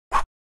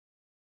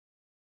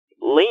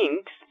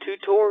Link's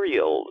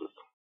Tutorials.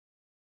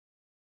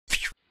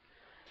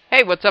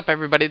 Hey, what's up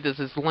everybody? This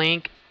is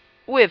Link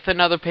with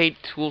another paint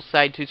tool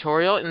side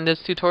tutorial. In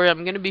this tutorial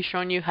I'm going to be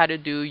showing you how to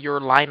do your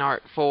line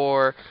art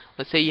for,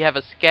 let's say you have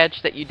a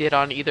sketch that you did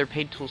on either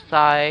paint tool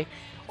side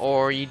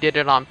or you did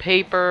it on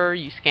paper,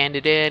 you scanned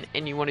it in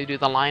and you want to do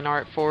the line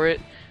art for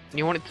it and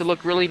you want it to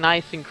look really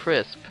nice and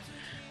crisp.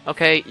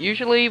 Okay,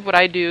 usually what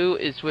I do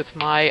is with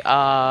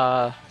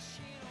my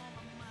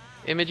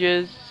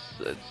images,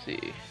 let's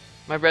see,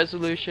 my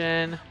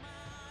resolution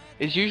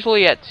is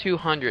usually at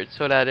 200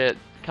 so that it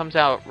comes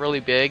out really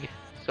big,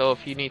 so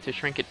if you need to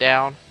shrink it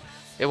down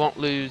it won't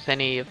lose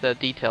any of the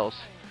details.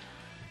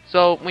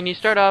 So when you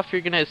start off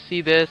you're gonna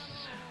see this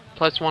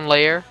plus one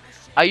layer.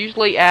 I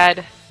usually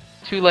add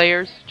 2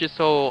 layers just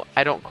so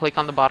I don't click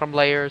on the bottom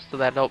layer so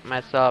that I don't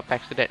mess up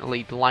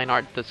accidentally the line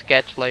art, the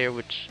sketch layer,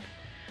 which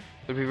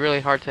would be really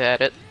hard to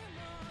edit.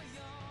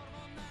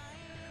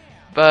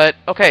 But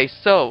okay,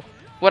 so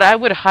what I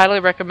would highly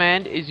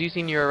recommend is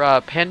using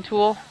your pen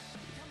tool,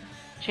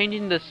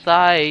 changing the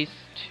size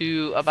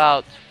to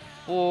about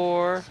 3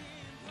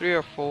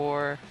 or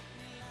 4,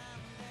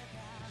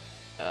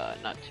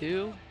 not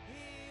 2.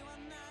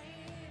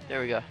 There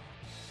we go.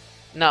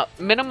 Now,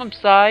 minimum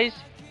size,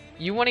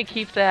 you want to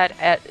keep that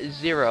at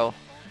 0,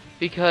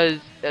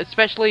 because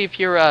especially if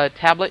you're a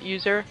tablet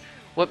user,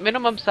 what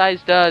minimum size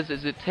does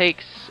is it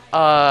takes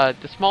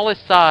the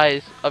smallest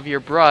size of your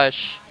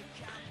brush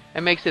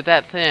and makes it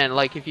that thin.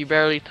 Like if you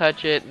barely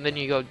touch it and then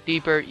you go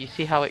deeper, you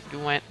see how it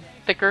went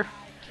thicker?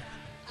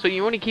 So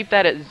you want to keep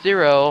that at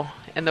 0,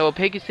 and the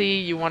opacity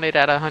you want it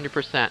at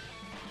 100%.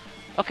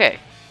 Okay,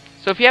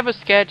 so if you have a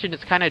sketch and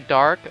it's kind of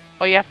dark,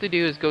 all you have to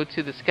do is go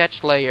to the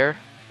sketch layer,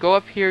 go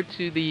up here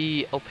to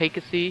the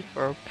opacity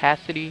or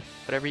opacity,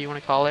 whatever you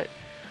want to call it,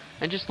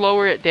 and just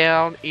lower it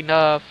down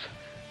enough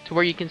to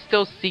where you can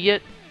still see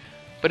it,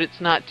 but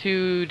it's not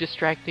too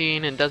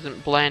distracting and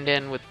doesn't blend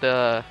in with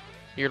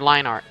your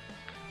line art.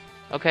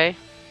 Okay,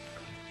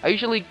 I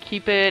usually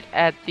keep it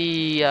at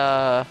the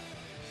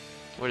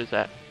what is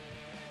that?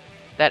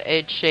 That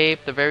edge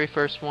shape, the very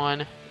first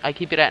one. I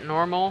keep it at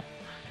normal,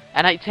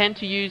 and I tend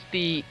to use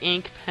the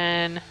ink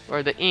pen,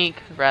 or the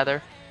ink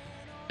rather,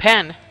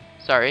 pen.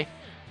 Sorry,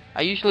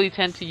 I usually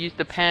tend to use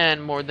the pen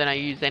more than I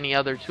use any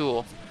other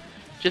tool.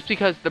 Just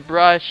because the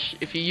brush,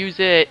 if you use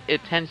it,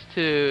 it tends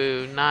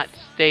to not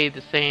stay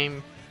the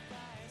same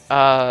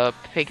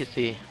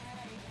opacity.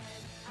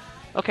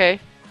 Okay,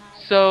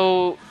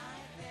 so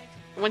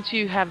once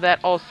you have that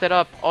all set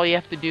up, all you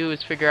have to do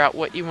is figure out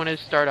what you want to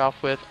start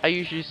off with. I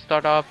usually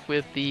start off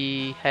with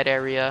the head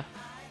area.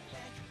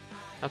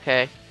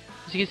 Okay,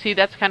 as you can see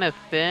that's kind of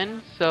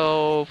thin,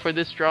 so for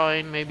this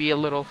drawing maybe a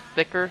little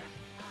thicker.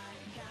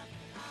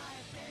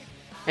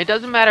 It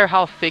doesn't matter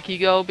how thick you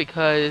go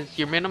because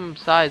your minimum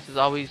size is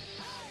always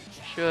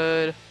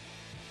should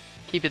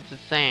keep it the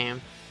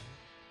same.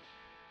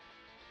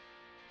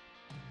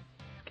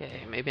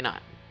 Okay, maybe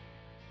not.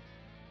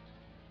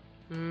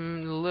 A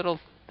little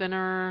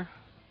thinner.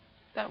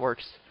 That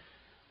works.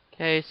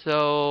 Okay,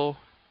 so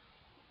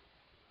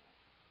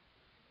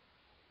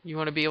you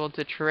want to be able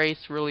to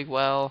trace really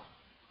well.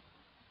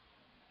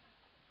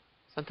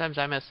 Sometimes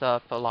I mess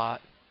up a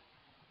lot.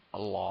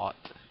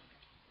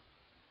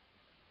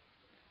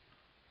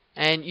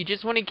 And you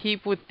just want to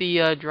keep with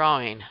the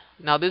drawing.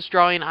 Now this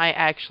drawing I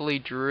actually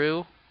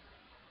drew.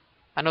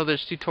 I know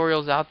there's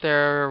tutorials out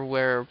there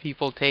where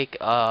people take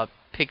a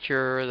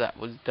picture that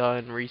was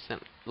done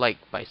recent, like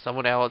by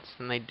someone else,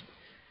 and they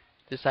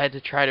decide to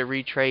try to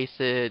retrace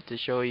it to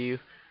show you.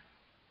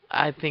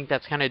 I think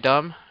that's kind of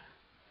dumb,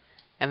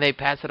 and they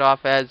pass it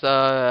off as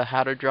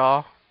how to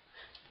draw.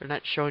 They're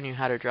not showing you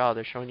how to draw,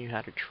 they're showing you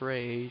how to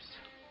trace.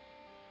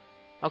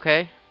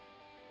 Okay,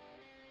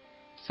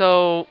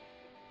 so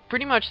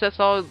pretty much that's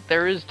all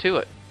there is to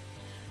it.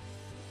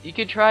 You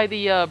could try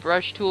the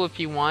brush tool if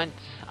you want.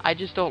 I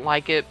just don't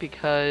like it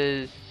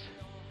because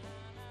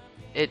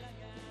it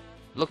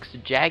looks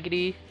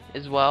jaggedy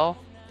as well,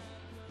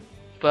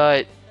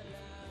 but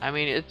I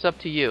mean it's up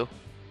to you.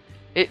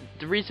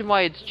 The reason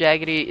why it's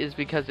jaggedy is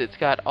because it's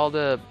got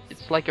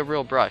it's like a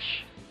real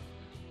brush.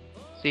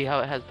 See how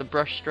it has the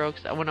brush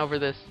strokes? I went over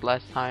this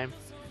last time.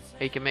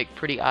 You can make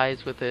pretty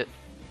eyes with it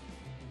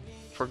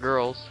for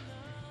girls,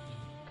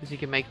 because you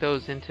can make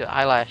those into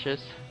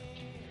eyelashes,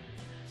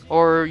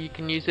 or you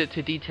can use it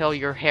to detail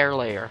your hair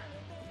layer.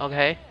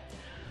 Okay.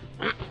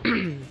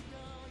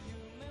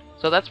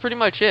 So that's pretty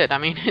much it. I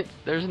mean,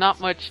 there's not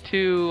much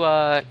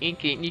to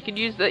inking. You can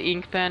use the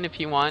ink pen if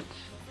you want.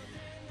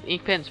 The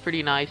ink pen's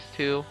pretty nice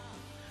too.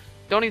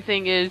 The only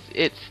thing is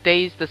it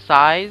stays the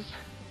size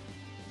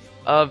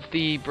of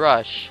the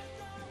brush.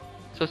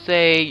 So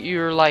say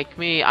you're like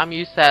me, I'm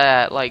used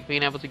to like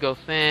being able to go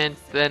thin,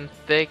 then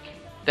thick.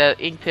 The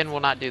ink pen will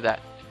not do that.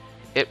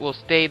 It will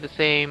stay the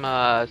same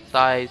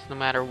size no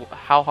matter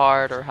how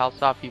hard or how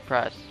soft you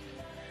press.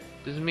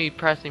 This is me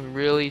pressing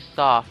really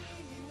soft.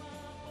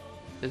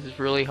 This is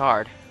really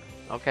hard.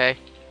 Okay?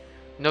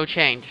 No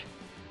change.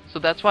 So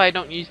that's why I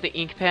don't use the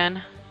ink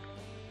pen.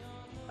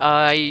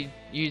 I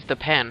use the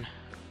pen,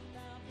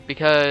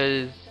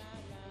 because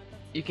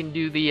You can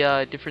do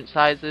the different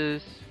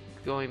sizes,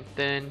 going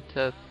thin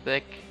to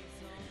thick.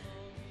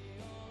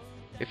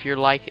 If you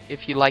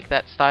like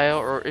that style,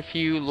 or if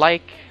you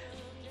like,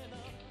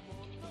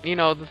 you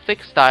know, the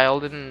thick style,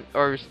 then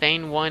or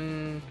staying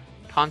one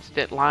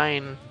constant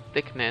line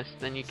thickness,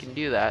 then you can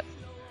do that.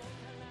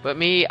 But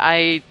me,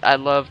 I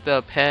love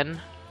the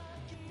pen.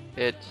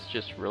 It's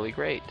just really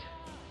great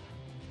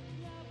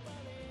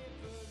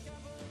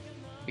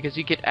because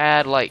you could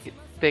add like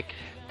thick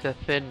to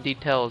thin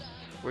details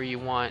where you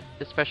want,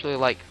 especially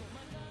like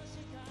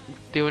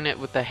doing it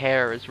with the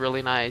hair is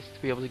really nice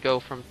to be able to go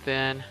from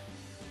thin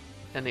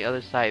and the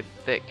other side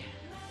thick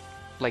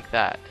like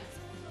that.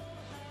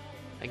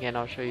 Again,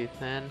 I'll show you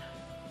thin,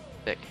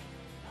 thick.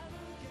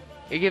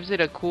 It gives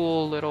it a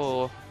cool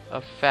little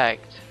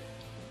effect.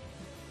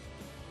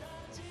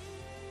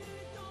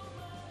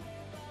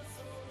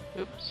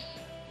 Oops.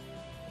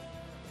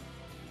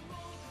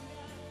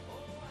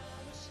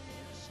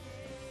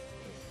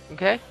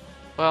 Okay,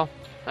 well,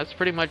 that's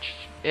pretty much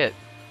it.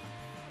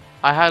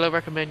 I highly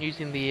recommend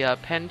using the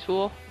pen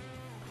tool.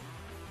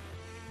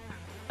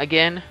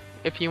 Again,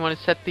 if you want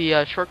to set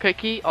the shortcut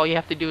key, all you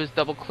have to do is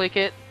double click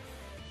it,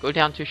 go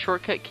down to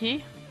shortcut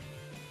key,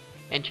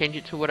 and change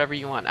it to whatever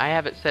you want. I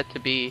have it set to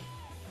B,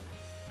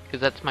 because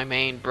that's my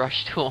main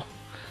brush tool.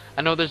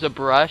 I know there's a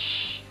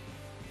brush,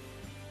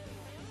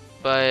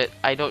 but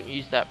I don't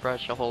use that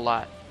brush a whole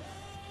lot.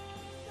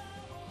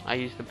 I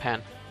use the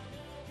pen.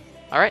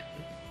 Alright,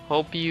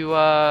 hope you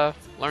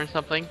learned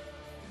something.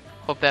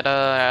 Hope that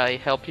I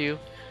help you.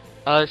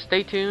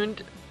 Stay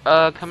tuned.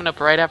 Coming up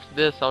right after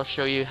this, I'll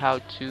show you how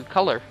to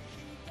color.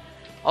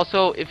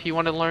 Also, if you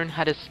want to learn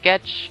how to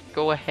sketch,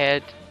 go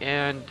ahead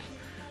and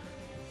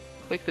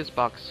click this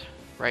box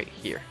right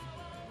here.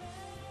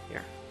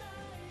 Here.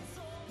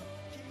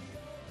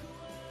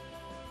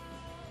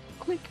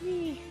 Click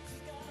me.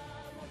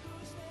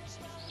 It's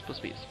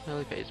supposed to be a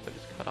smiley face, but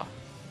it's cut off.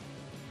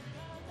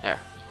 There.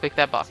 Click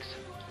that box.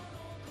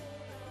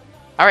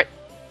 Alright.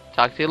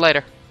 Talk to you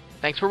later.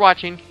 Thanks for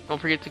watching. Don't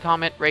forget to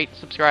comment, rate,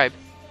 subscribe.